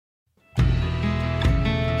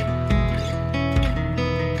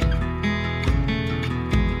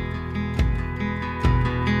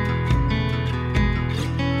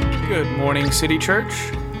morning, City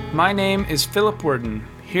Church. My name is Philip Worden,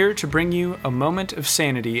 here to bring you a moment of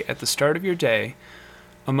sanity at the start of your day,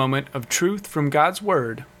 a moment of truth from God's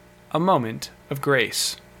Word, a moment of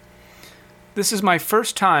grace. This is my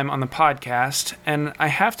first time on the podcast, and I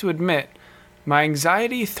have to admit, my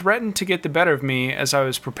anxiety threatened to get the better of me as I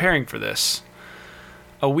was preparing for this.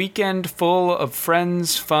 A weekend full of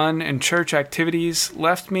friends, fun, and church activities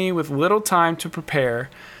left me with little time to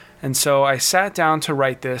prepare, and so I sat down to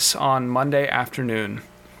write this on Monday afternoon,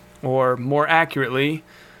 or more accurately,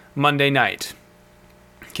 Monday night.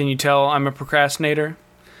 Can you tell I'm a procrastinator?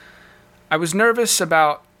 I was nervous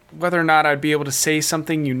about whether or not I'd be able to say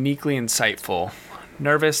something uniquely insightful,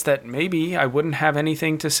 nervous that maybe I wouldn't have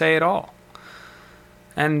anything to say at all.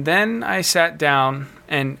 And then I sat down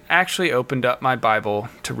and actually opened up my Bible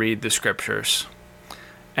to read the scriptures.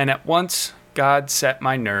 And at once, God set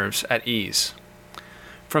my nerves at ease.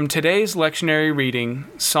 From today's lectionary reading,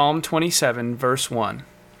 Psalm 27, verse 1.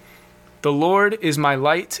 The Lord is my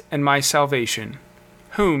light and my salvation.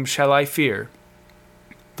 Whom shall I fear?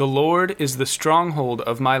 The Lord is the stronghold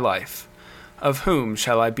of my life. Of whom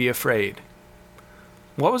shall I be afraid?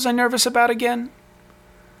 What was I nervous about again?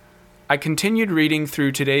 I continued reading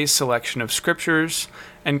through today's selection of scriptures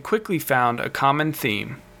and quickly found a common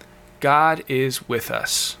theme. God is with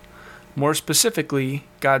us. More specifically,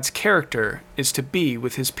 God's character is to be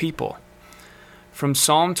with his people. From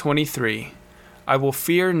Psalm 23, I will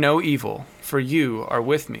fear no evil, for you are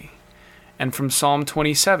with me. And from Psalm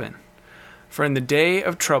 27, for in the day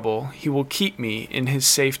of trouble he will keep me in his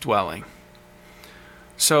safe dwelling.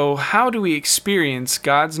 So how do we experience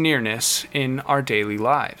God's nearness in our daily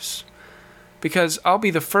lives? Because I'll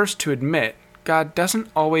be the first to admit, God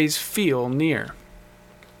doesn't always feel near.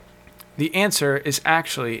 The answer is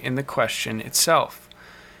actually in the question itself.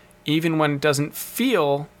 Even when it doesn't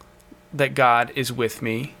feel that God is with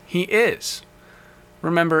me, he is.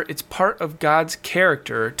 Remember, it's part of God's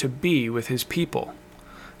character to be with his people.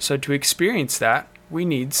 So to experience that, we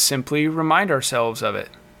need simply remind ourselves of it.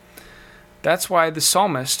 That's why the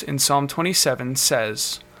psalmist in Psalm 27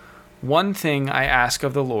 says, "One thing I ask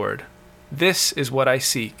of the Lord, this is what I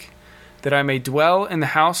seek, that I may dwell in the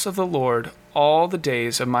house of the Lord all the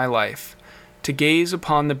days of my life, to gaze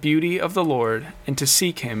upon the beauty of the Lord and to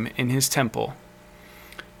seek him in his temple."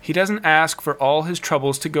 He doesn't ask for all his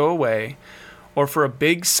troubles to go away or for a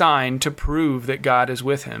big sign to prove that God is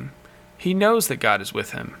with him. He knows that God is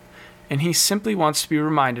with him, and he simply wants to be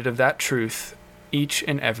reminded of that truth each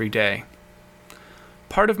and every day.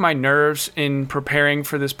 Part of my nerves in preparing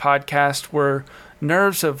for this podcast were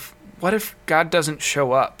nerves of, what if God doesn't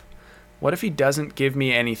show up? What if he doesn't give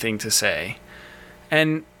me anything to say?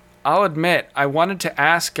 And I'll admit, I wanted to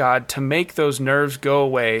ask God to make those nerves go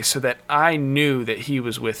away so that I knew that he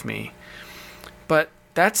was with me. But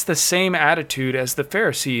that's the same attitude as the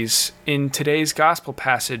Pharisees in today's gospel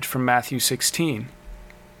passage from Matthew 16.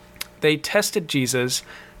 They tested Jesus,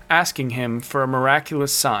 asking him for a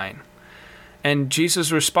miraculous sign. And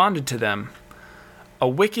Jesus responded to them, "A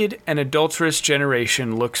wicked and adulterous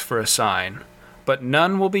generation looks for a sign, but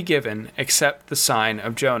none will be given except the sign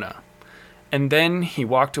of Jonah." And then he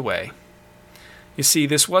walked away. You see,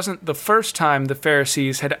 this wasn't the first time the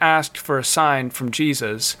Pharisees had asked for a sign from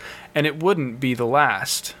Jesus, and it wouldn't be the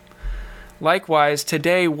last. Likewise,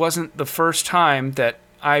 today wasn't the first time that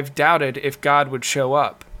I've doubted if God would show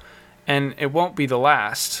up, and it won't be the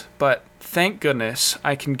last, but thank goodness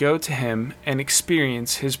I can go to him and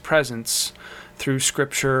experience his presence through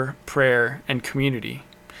scripture, prayer, and community,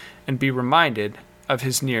 and be reminded of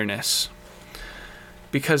his nearness.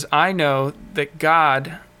 Because I know that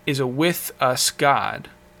God is a with us God.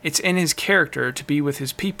 It's in his character to be with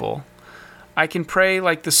his people. I can pray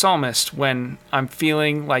like the psalmist when I'm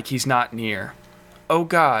feeling like he's not near. O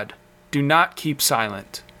God, do not keep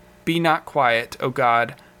silent. Be not quiet, O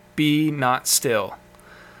God, be not still.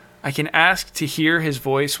 I can ask to hear his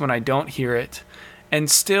voice when I don't hear it,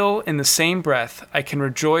 and still in the same breath I can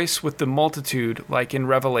rejoice with the multitude like in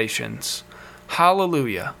Revelations.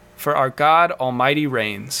 Hallelujah, for our God Almighty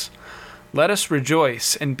reigns. Let us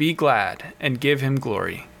rejoice and be glad and give him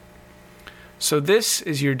glory. So this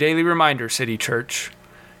is your daily reminder, City Church.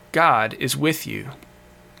 God is with you.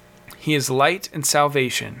 He is light and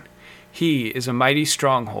salvation. He is a mighty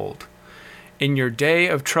stronghold. In your day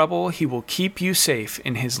of trouble, he will keep you safe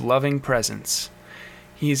in his loving presence.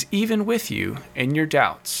 He is even with you in your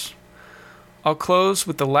doubts. I'll close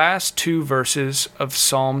with the last two verses of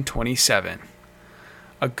Psalm 27.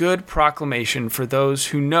 A good proclamation for those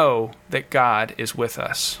who know that God is with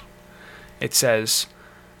us. It says,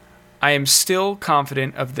 I am still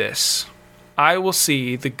confident of this. I will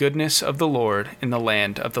see the goodness of the Lord in the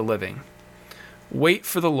land of the living. Wait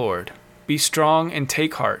for the Lord. Be strong and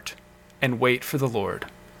take heart, and wait for the Lord.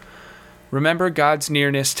 Remember God's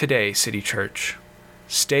nearness today, City Church.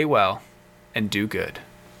 Stay well and do good.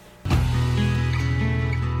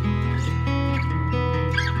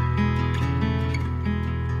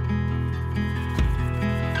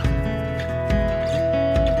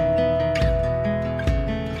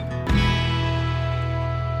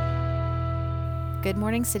 Good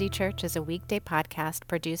Morning City Church is a weekday podcast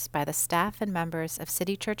produced by the staff and members of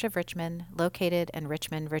City Church of Richmond, located in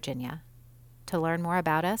Richmond, Virginia. To learn more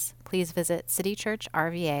about us, please visit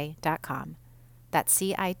citychurchrva.com. That's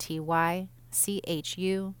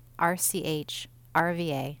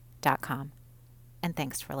citychurchrva.com. And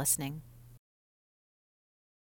thanks for listening.